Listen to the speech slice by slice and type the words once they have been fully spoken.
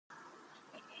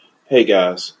Hey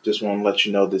guys, just want to let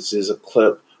you know this is a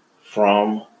clip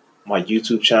from my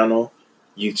YouTube channel,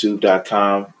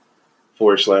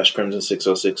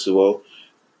 youtube.com/Crimson60620.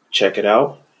 Check it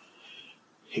out.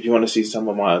 If you want to see some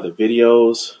of my other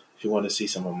videos, if you want to see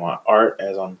some of my art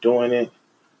as I'm doing it,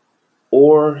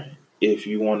 or if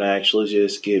you want to actually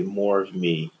just get more of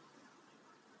me,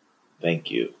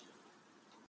 thank you.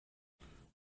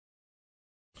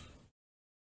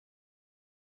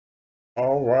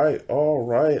 All right, all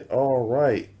right, all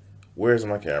right. Where's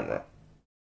my camera?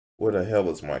 Where the hell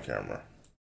is my camera?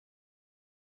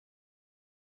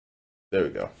 There we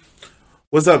go.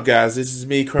 What's up, guys? This is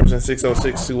me,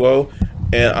 Crimson60620,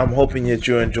 and I'm hoping that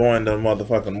you're enjoying the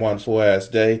motherfucking wonderful ass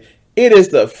day. It is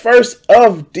the 1st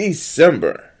of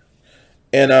December,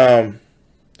 and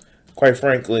quite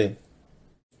frankly,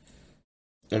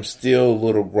 I'm still a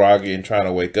little groggy and trying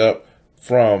to wake up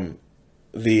from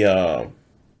the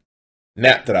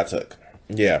nap that I took.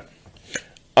 Yeah.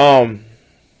 Um.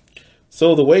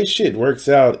 So the way shit works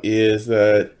out is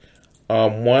that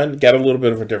one got a little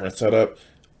bit of a different setup.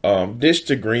 Ditched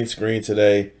the green screen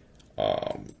today.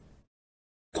 Um,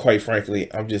 Quite frankly,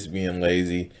 I'm just being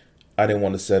lazy. I didn't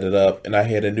want to set it up, and I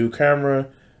had a new camera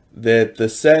that the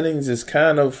settings is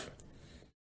kind of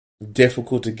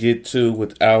difficult to get to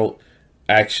without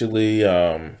actually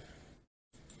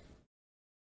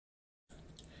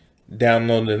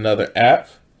downloading another app.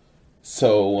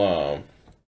 So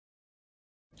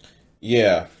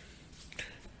yeah.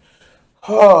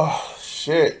 Oh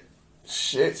shit.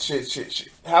 Shit.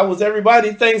 How was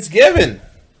everybody Thanksgiving?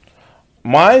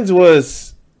 Mine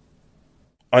was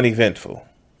uneventful.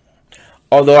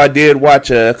 Although I did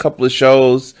watch a couple of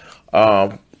shows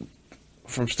um,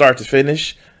 from start to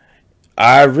finish,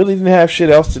 I really didn't have shit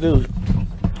else to do.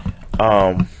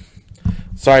 Um,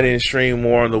 so I didn't stream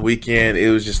more on the weekend. It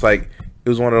was just like it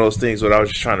was one of those things where I was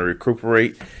just trying to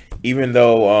recuperate. Even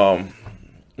though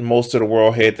most of the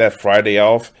world had that Friday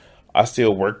off, I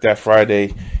still worked that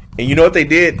Friday. And you know what they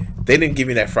did? They didn't give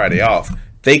me that Friday off.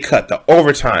 They cut the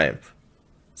overtime.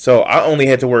 So I only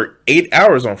had to work 8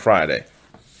 hours on Friday,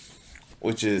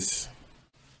 which is.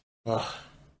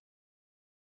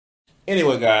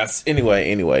 Anyway, guys.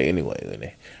 Anyway.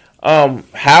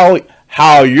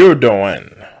 How you doing?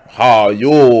 How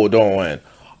you doing?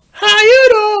 How you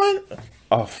doing?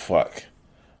 Oh fuck!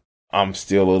 I'm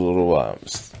still a little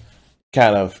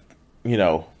kind of, you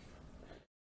know,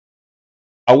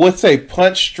 I would say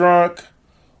punch drunk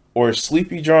or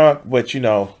sleepy drunk, but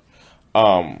I'm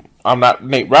not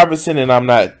Nate Robinson, and I'm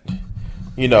not,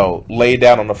 laid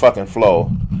down on the fucking floor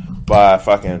by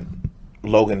fucking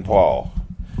Logan Paul.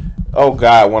 Oh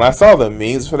god, when I saw the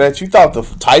memes for that, you thought the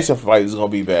Tyson fight was gonna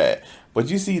be bad, but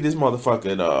you see this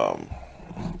motherfucking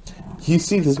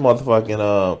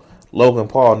Logan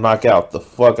Paul knock out the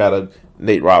fuck out of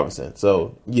Nate Robinson.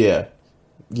 So yeah.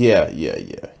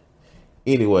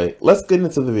 Anyway, let's get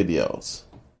into the videos.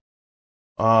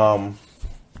 Um,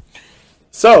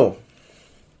 so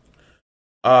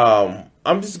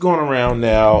I'm just going around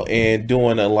now and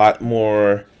doing a lot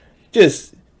more,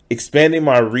 just expanding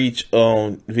my reach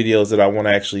on videos that I want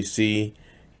to actually see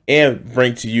and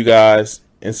bring to you guys.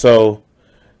 And so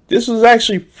this was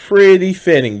actually pretty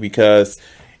fitting because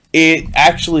it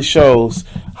actually shows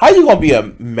how you gonna be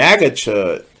a MAGA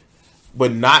chud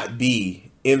but not be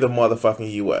in the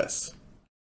motherfucking US.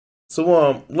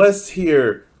 So let's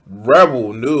hear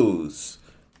Rebel News.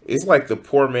 It's like the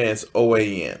poor man's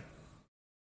OAN,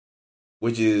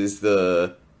 which is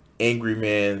the angry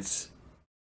man's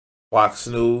Fox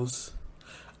News.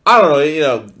 I don't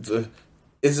know,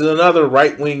 it's another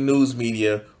right wing news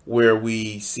media where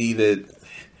we see that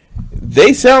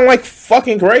they sound like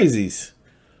fucking crazies.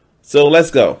 So let's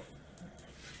go.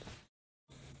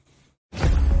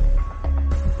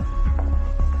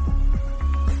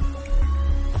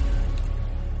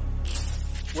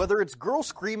 Whether it's girls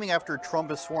screaming after Trump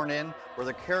is sworn in, or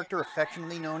the character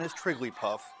affectionately known as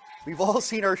Trigglypuff, we've all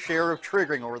seen our share of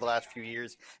triggering over the last few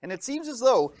years, and it seems as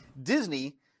though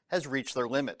Disney has reached their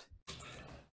limit.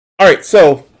 Alright,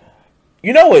 so,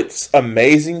 you know what's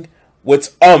amazing?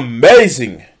 What's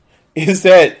amazing is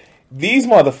that these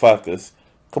motherfuckers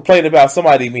complain about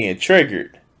somebody being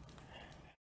triggered,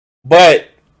 but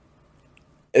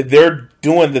they're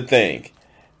doing the thing.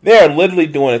 They're literally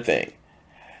doing the thing.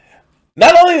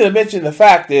 Not only to mention the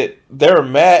fact that they're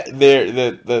mad, they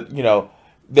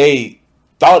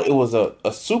thought it was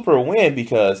a super win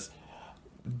because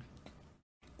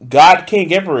God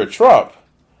King Emperor Trump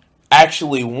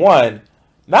actually won,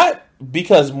 not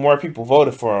because more people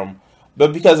voted for him,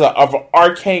 but because of an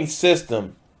arcane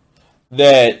system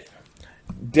that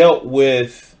dealt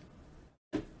with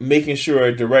making sure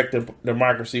a direct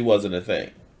democracy wasn't a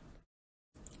thing.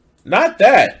 Not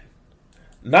that.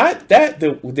 Not that.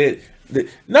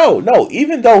 No.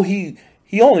 Even though he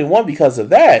only won because of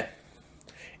that,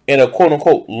 in a quote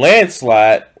unquote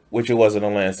landslide, which it wasn't a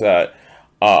landslide.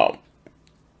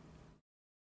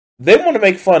 They want to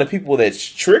make fun of people that's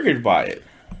triggered by it.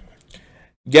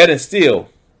 Yet and still,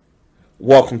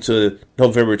 welcome to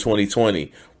November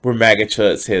 2020, where MAGA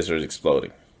Chud's heads are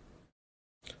exploding.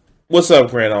 What's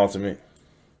up, Grand Ultimate?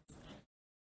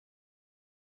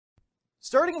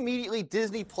 Starting immediately,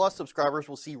 Disney Plus subscribers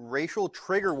will see racial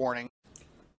trigger warnings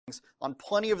on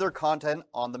plenty of their content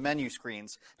on the menu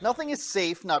screens. Nothing is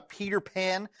safe, not Peter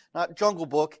Pan, not Jungle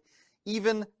Book.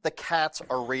 Even the cats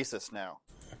are racist now.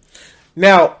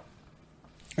 Now,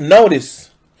 notice.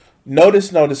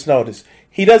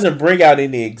 He doesn't bring out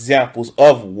any examples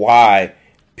of why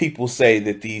people say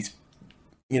that these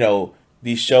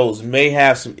shows may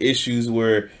have some issues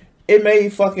where it may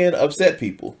fucking upset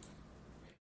people.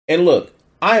 And look,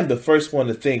 I am the first one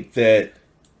to think that,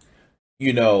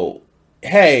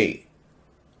 hey,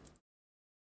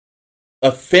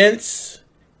 offense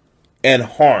and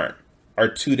harm are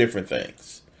two different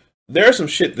things. There's some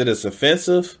shit that is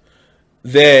offensive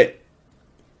that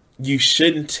you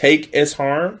shouldn't take as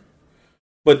harm,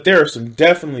 but there are some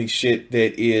definitely shit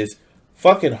that is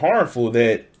fucking harmful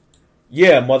that,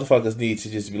 yeah, motherfuckers need to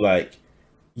just be like,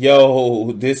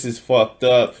 yo, this is fucked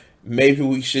up. Maybe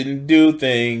we shouldn't do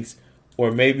things,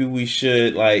 or maybe we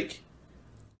should, like,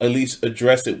 at least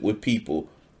address it with people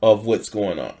of what's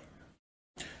going on.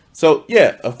 So,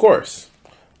 yeah, of course.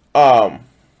 But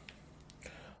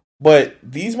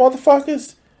these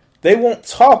motherfuckers, they won't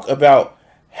talk about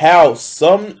how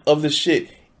some of the shit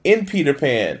in Peter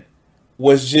Pan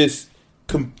was just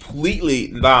completely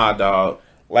nah, dog.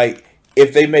 Like,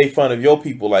 if they made fun of your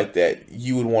people like that,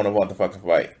 you would want to motherfucking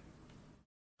fight.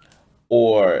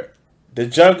 Or the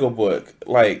Jungle Book,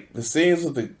 like the scenes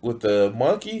with the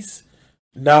monkeys.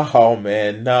 No,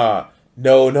 man, nah,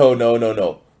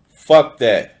 no. Fuck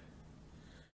that.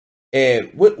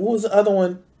 And what was the other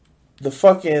one? The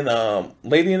fucking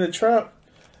Lady in the Tramp.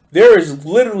 There is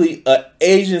literally an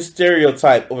Asian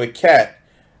stereotype of a cat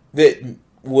that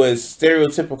was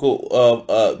stereotypical of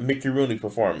a Mickey Rooney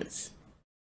performance.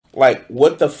 Like,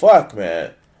 what the fuck,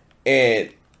 man? And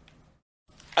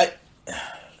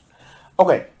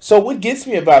okay, so what gets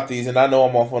me about these, and I know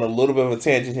I'm off on a little bit of a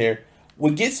tangent here.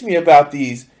 What gets me about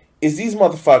these is these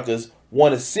motherfuckers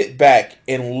want to sit back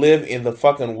and live in the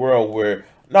fucking world where,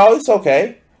 no, it's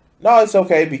okay. No, it's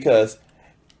okay because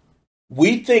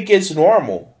we think it's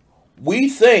normal. We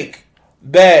think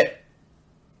that,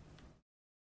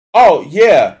 oh,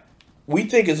 yeah, we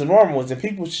think it's normal, and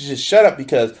people should just shut up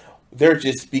because they're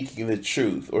just speaking the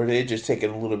truth, or they're just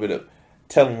telling a little bit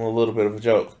of a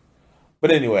joke.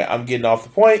 But anyway, I'm getting off the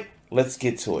point. Let's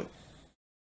get to it.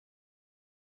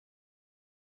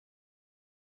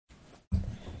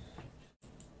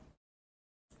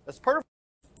 As part of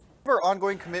our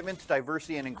ongoing commitment to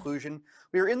diversity and inclusion,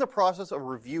 we are in the process of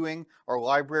reviewing our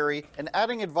library and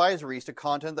adding advisories to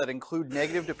content that include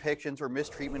negative depictions or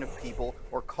mistreatment of people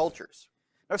or cultures.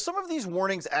 Now, some of these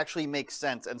warnings actually make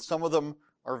sense, and some of them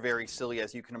are very silly,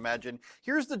 as you can imagine.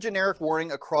 Here's the generic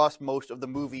warning across most of the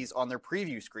movies on their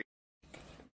preview screen.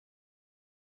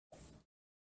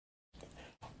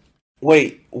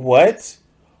 Wait, what?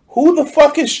 Who the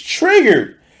fuck is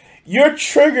triggered? You're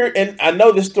triggered, and I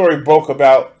know this story broke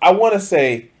about, I want to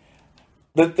say,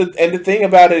 and the thing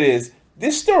about it is,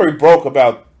 this story broke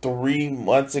about 3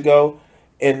 months ago,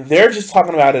 and they're just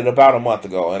talking about it about a month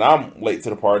ago, and I'm late to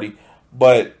the party,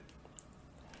 but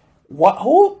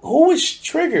who is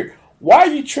triggered? Why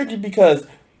are you triggered? Because,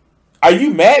 are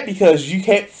you mad because you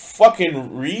can't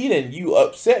fucking read and you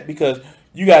upset because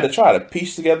you got to try to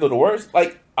piece together the words?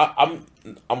 Like, I'm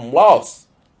lost.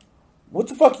 What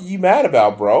the fuck are you mad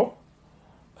about, bro?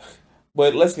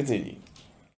 But let's continue.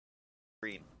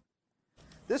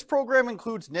 This program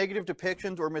includes negative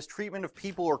depictions or mistreatment of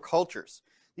people or cultures.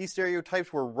 These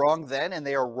stereotypes were wrong then and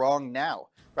they are wrong now.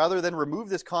 Rather than remove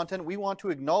this content, we want to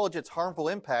acknowledge its harmful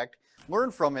impact,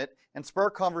 learn from it, and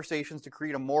spark conversations to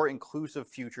create a more inclusive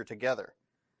future together.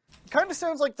 It kind of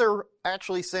sounds like they're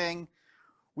actually saying,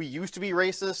 we used to be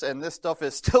racist and this stuff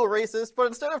is still racist, but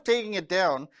instead of taking it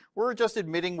down, we're just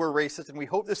admitting we're racist, and we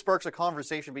hope this sparks a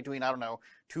conversation between,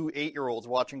 2 8-year-olds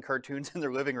watching cartoons in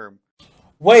their living room.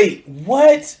 Wait,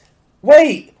 what?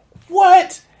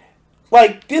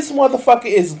 Like, this motherfucker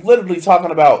is literally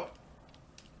talking about...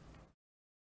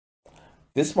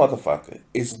 This motherfucker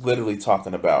is literally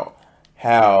talking about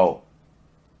how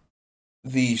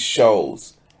these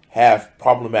shows have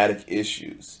problematic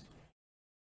issues.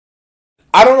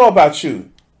 I don't know about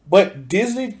you, but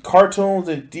Disney cartoons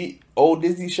and old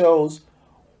Disney shows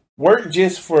weren't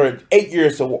just for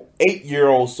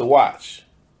 8-year-olds to watch.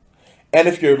 And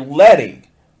if you're letting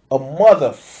a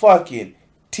motherfucking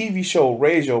TV show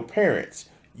raise your parents,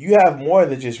 you have more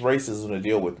than just racism to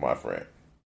deal with, my friend.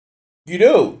 You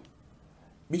do.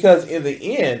 Because in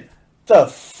the end, the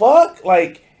fuck?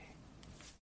 Like,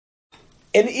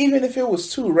 and even if it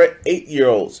was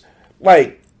 8-year-olds,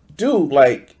 like, dude,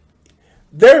 like,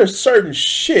 there is certain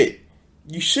shit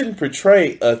you shouldn't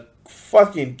portray a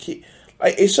fucking kid.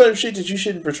 Like, it's certain shit that you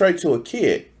shouldn't portray to a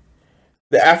kid.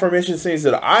 The aforementioned things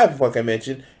that I've fucking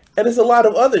mentioned, and there's a lot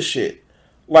of other shit.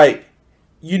 Like,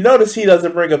 you notice he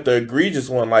doesn't bring up the egregious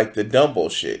one, like the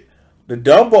Dumbo shit. The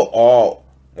Dumbo,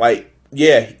 like,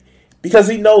 yeah, because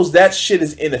he knows that shit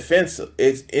is inoffensive.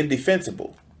 It's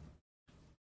indefensible.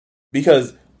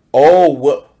 Because,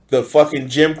 what, the fucking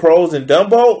Jim Crows and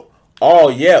Dumbo? Oh,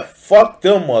 yeah, fuck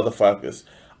them motherfuckers.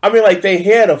 I mean, like, they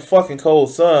had a fucking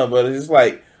cold son, but it's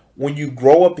like, when you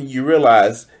grow up and you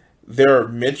realize there are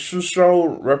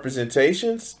minstrel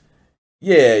representations,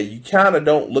 yeah, you kind of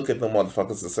don't look at them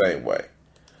motherfuckers the same way.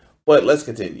 But let's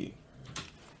continue.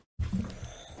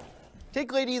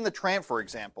 Take Lady and the Tramp, for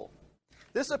example.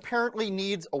 This apparently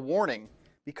needs a warning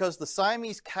because the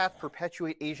Siamese cats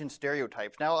perpetuate Asian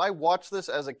stereotypes. Now, I watched this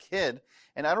as a kid,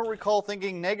 and I don't recall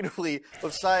thinking negatively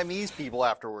of Siamese people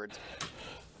afterwards.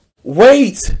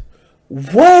 Wait!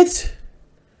 What?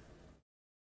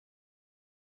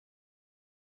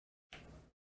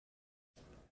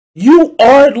 You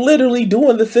are literally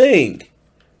doing the thing.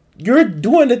 You're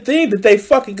doing the thing that they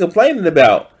fucking complaining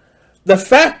about. The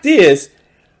fact is,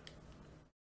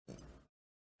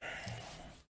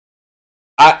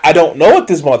 I don't know what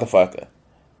this motherfucker.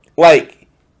 Like,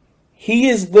 he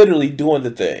is literally doing the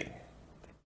thing.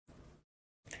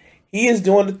 He is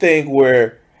doing the thing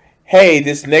where, hey,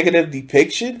 this negative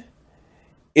depiction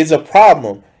is a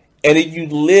problem. And then you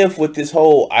live with this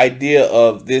whole idea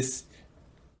of this,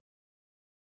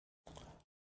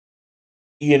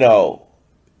 you know,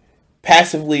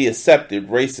 passively accepted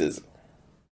racism.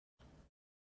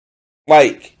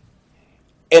 Like,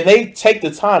 and they take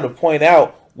the time to point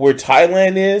out where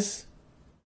Thailand is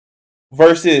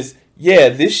versus, yeah,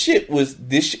 this shit was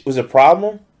a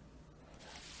problem.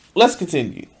 Let's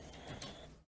continue.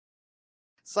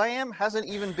 Siam hasn't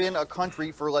even been a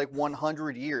country for like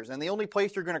 100 years, and the only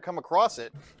place you're going to come across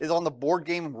it is on the board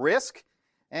game Risk,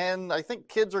 and I think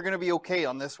kids are going to be okay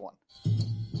on this one.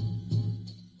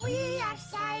 We are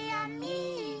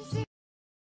Siamese.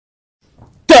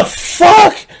 The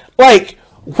fuck? Like,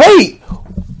 wait.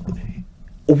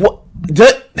 What?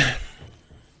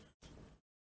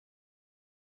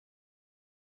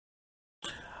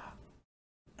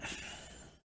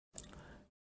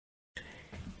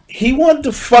 He wanted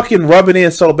to fucking rub it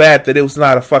in so bad that it was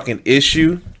not a fucking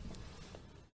issue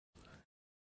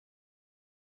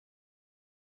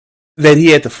that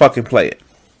he had to fucking play it.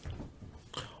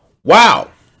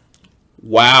 Wow.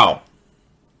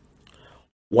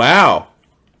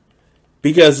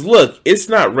 Because look, it's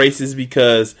not racist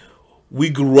because we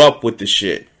grew up with the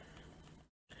shit.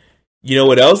 You know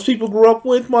what else people grew up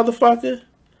with, motherfucker?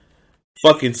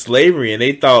 Fucking slavery. And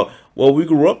they thought, well, we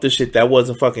grew up to shit that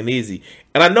wasn't fucking easy.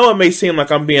 And I know it may seem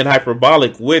like I'm being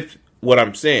hyperbolic with what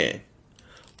I'm saying.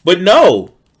 But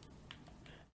no.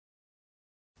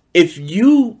 If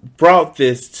you brought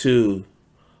this to,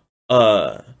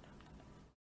 would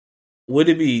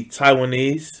it be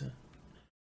Taiwanese?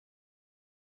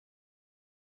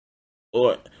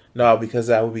 Or, no, because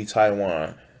that would be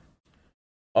Taiwan.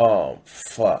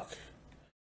 Fuck.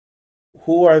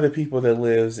 Who are the people that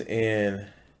lives in...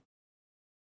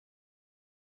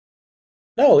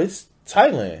 No, it's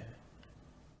Thailand.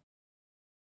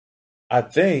 I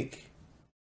think.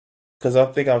 Because I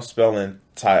think I'm spelling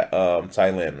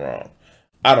Thailand wrong.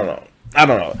 I don't know.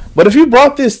 But if you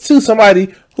brought this to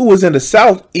somebody who was in the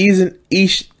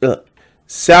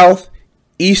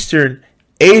Southeastern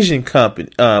Asian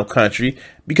country,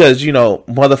 because, you know,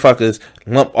 motherfuckers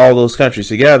lump all those countries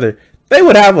together, they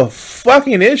would have a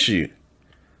fucking issue.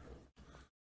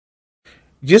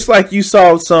 Just like you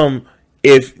saw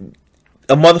if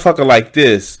a motherfucker like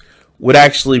this would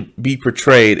actually be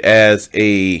portrayed as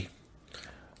a,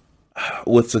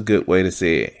 what's a good way to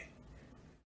say it?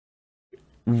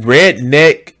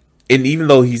 Redneck, and even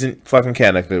though he's in fucking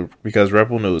Canada because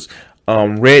Rebel News,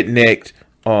 rednecked,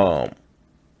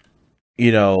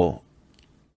 you know,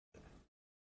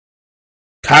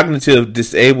 cognitive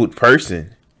disabled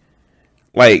person,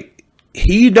 like,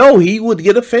 he would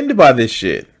get offended by this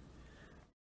shit.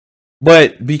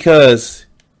 But because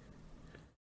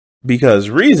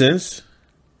reasons,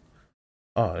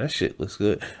 Oh, that shit looks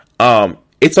good.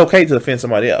 It's okay to offend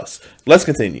somebody else. Let's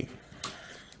continue.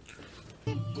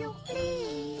 If you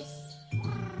please.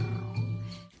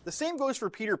 The same goes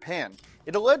for Peter Pan.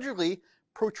 It allegedly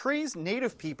portrays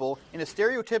Native people in a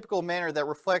stereotypical manner that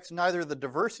reflects neither the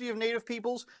diversity of Native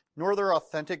peoples nor their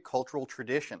authentic cultural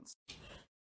traditions.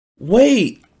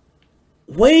 Wait,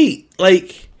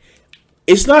 like,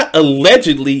 it's not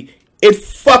allegedly, it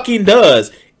fucking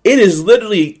does. It is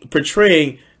literally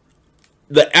portraying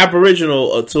the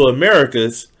Aboriginal to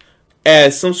Americas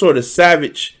as some sort of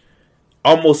savage,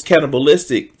 almost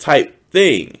cannibalistic type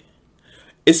thing.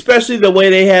 Especially the way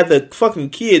they had the fucking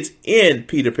kids in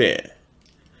Peter Pan.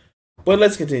 But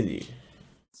let's continue.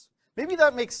 Maybe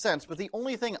that makes sense, but the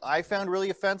only thing I found really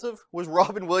offensive was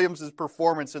Robin Williams'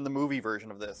 performance in the movie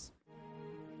version of this.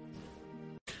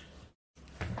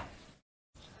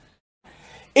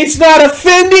 It's not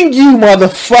offending you,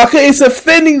 motherfucker. It's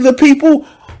offending the people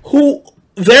who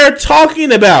they're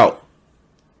talking about.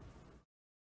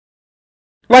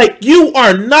 Like, you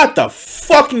are not the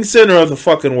fucking center of the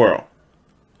fucking world.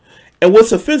 And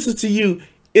what's offensive to you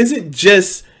isn't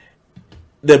just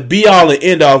the be-all and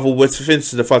end-all of what's offensive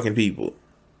to the fucking people.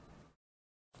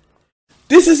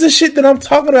 This is the shit that I'm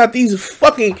talking about. These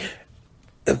fucking,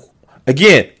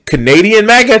 again, Canadian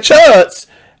MAGA chuds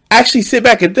actually sit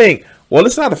back and think, well,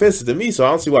 it's not offensive to me, so I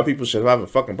don't see why people should have a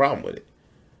fucking problem with it.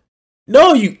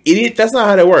 No, you idiot. That's not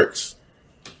how that works.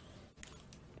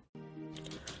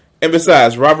 And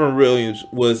besides, Robin Williams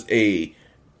was a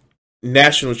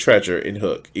national treasure in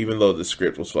Hook, even though the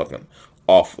script was fucking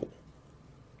awful.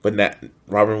 But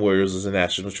Robin Williams is a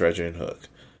national treasure in Hook.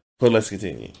 But let's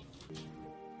continue.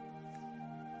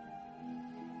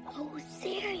 Oh,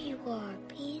 there you are,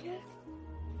 Peter.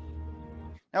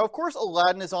 Now, of course,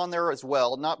 Aladdin is on there as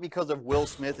well, not because of Will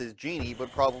Smith as Genie,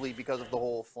 but probably because of the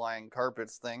whole flying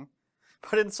carpets thing.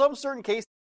 But in some certain cases...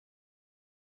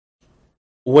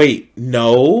 Wait,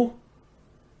 no.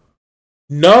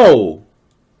 No.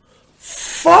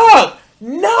 Fuck!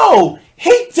 No!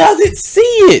 He doesn't see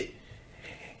it!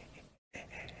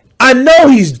 I know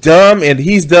he's dumb, and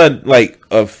he's done, like,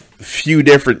 a few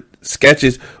different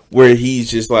sketches where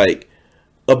he's just, like,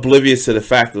 oblivious to the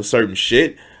fact of certain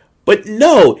shit. But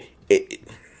no!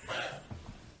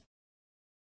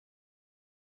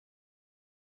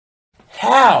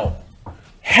 How?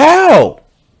 How?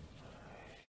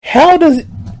 How does it...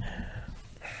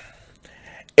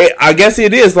 I guess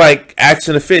it is like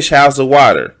asking a fish, how's the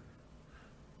water?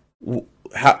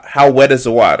 How wet is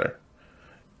the water?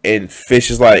 And fish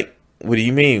is like, what do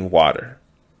you mean, water?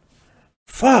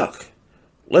 Fuck.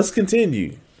 Let's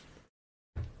continue.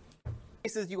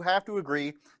 Cases you have to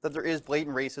agree that there is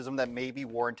blatant racism that may be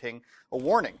warranting a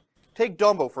warning. Take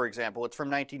Dumbo, for example. It's from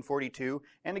 1942,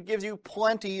 and it gives you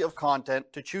plenty of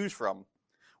content to choose from.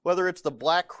 Whether it's the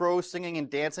Black Crow singing and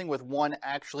dancing with one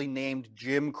actually named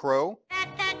Jim Crow,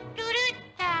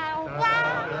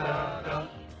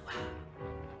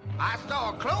 I saw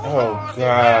a clone Oh,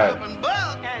 God.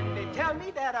 and they tell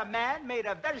me that a man made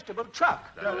a vegetable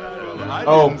truck.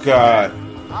 Oh, God.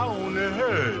 I only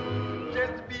heard.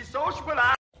 Just to be sociable,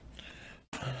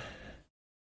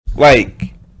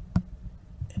 Like,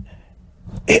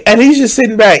 and he's just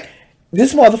sitting back.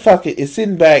 This motherfucker is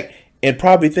sitting back and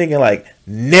probably thinking like,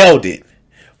 nailed it.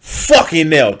 Fucking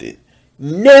nailed it.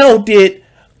 Nailed it.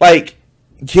 Like,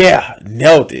 yeah,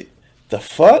 nailed it. The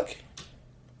fuck?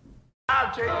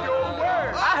 I'll take your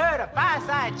word. I heard a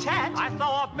fireside chat. I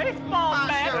saw a baseball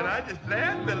bat. And I just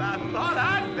laughed till I thought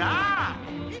I'd die.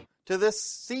 to this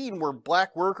scene where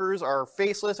black workers are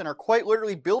faceless and are quite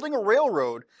literally building a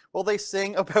railroad while they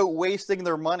sing about wasting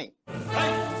their money.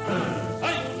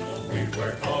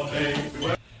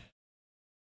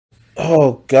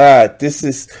 Oh God, this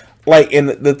is like, and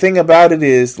the thing about it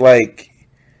is like,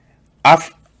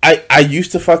 I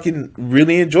used to fucking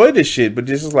really enjoy this shit, but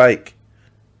this is like,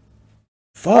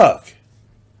 fuck.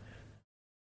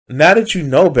 Now that you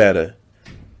know better,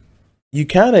 you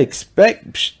kind of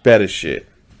expect better shit.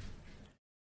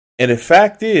 And the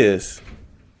fact is,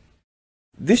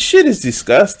 this shit is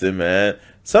disgusting, man.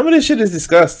 Some of this shit is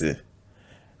disgusting.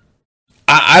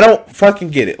 I don't fucking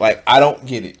get it. Like, I don't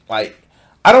get it. Like,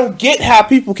 I don't get how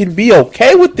people can be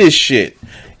okay with this shit.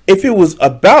 If it was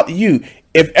about you,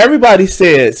 if everybody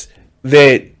says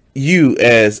that you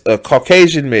as a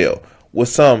Caucasian male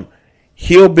was some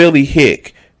hillbilly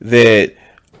hick that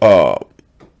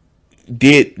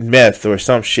did meth or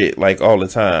some shit like all the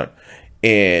time,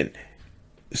 and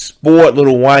spoiled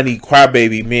little whiny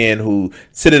crybaby men who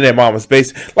sit in their mama's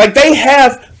basement, like they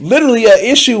have literally an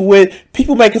issue with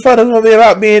people making fun of them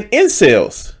about being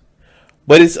incels.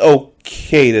 But it's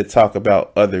okay to talk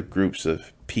about other groups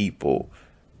of people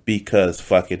because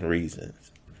fucking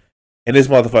reasons. And this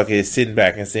motherfucker is sitting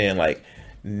back and saying like,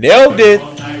 nailed it.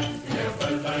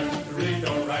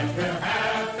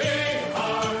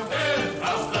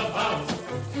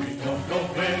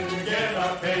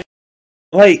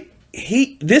 Like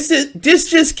this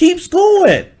just keeps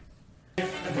going.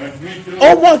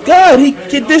 Oh my god,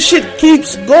 this shit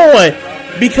keeps going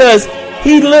because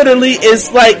he literally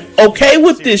is like okay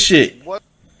with this shit. What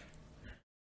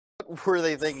were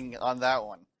they thinking on that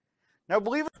one? Now,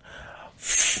 believe it.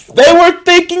 They were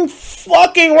thinking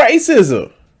fucking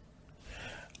racism.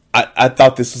 I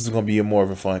thought this was going to be a more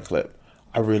of a fun clip.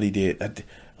 I really did.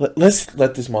 Let's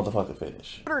let this motherfucker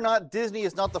finish. Believe it or not, Disney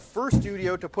is not the first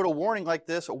studio to put a warning like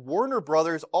this. Warner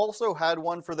Brothers also had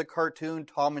one for the cartoon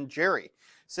Tom and Jerry,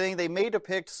 saying they may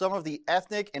depict some of the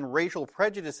ethnic and racial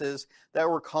prejudices that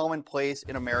were commonplace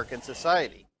in American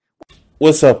society.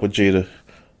 What's up, Vegeta?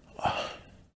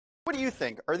 What do you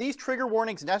think? Are these trigger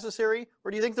warnings necessary,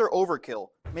 or do you think they're overkill?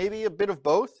 Maybe a bit of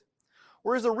both?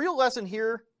 Or is the real lesson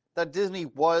here that Disney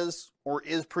was or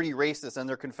is pretty racist and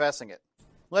they're confessing it?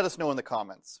 Let us know in the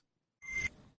comments.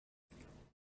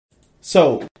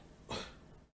 So,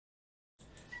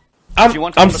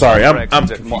 I'm sorry. I'm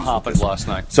confused. What happened last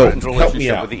night? So, Britain's help relationship me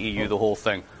out with the EU, the whole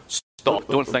thing. Stop.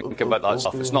 Don't think about that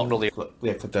stuff. It's not really.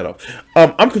 Yeah, cut that off.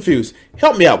 I'm confused.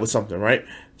 Help me out with something, right?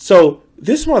 So,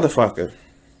 this motherfucker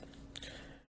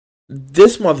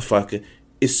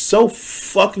is so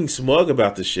fucking smug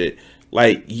about the shit.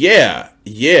 Like, yeah,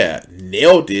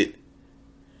 nailed it.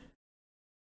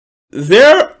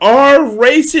 There are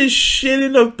racist shit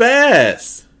in the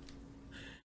past.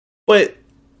 But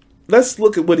let's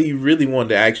look at what he really wanted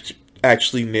to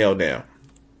actually nail down.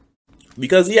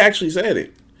 Because he actually said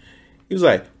it. He was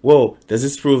like, whoa, does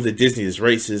this prove that Disney is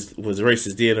racist, was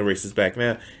racist then and racist back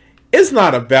now? It's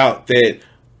not about that,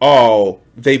 oh,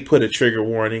 they put a trigger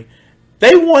warning.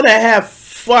 They want to have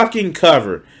fucking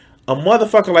cover. A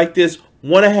motherfucker like this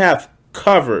want to have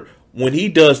cover when he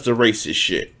does the racist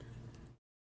shit.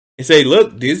 And say,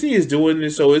 look, Disney is doing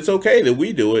this, so it's okay that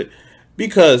we do it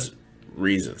because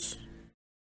reasons.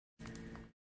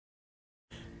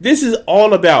 This is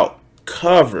all about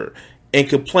cover and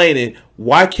complaining.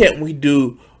 Why can't we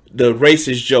do the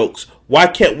racist jokes? Why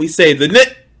can't we say the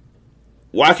nit?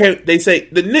 Why can't they say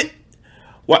the nit?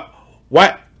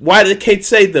 Why they can't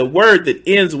say the word that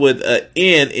ends with a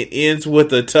N? It ends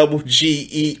with a double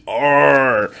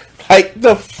GER. Like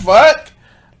the fuck?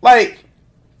 Like,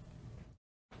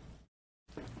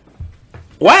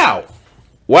 wow.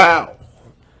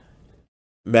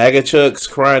 MAGA Chuck's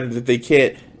crying that they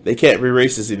can't be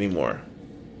racist anymore.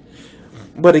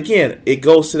 But again, it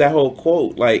goes to that whole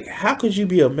quote. Like, how could you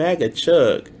be a MAGA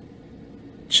chud,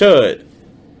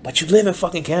 but you live in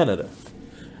fucking Canada?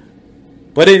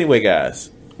 But anyway, guys,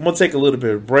 I'm going to take a little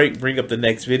bit of a break, bring up the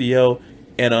next video,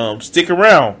 and stick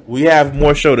around. We have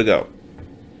more show to go.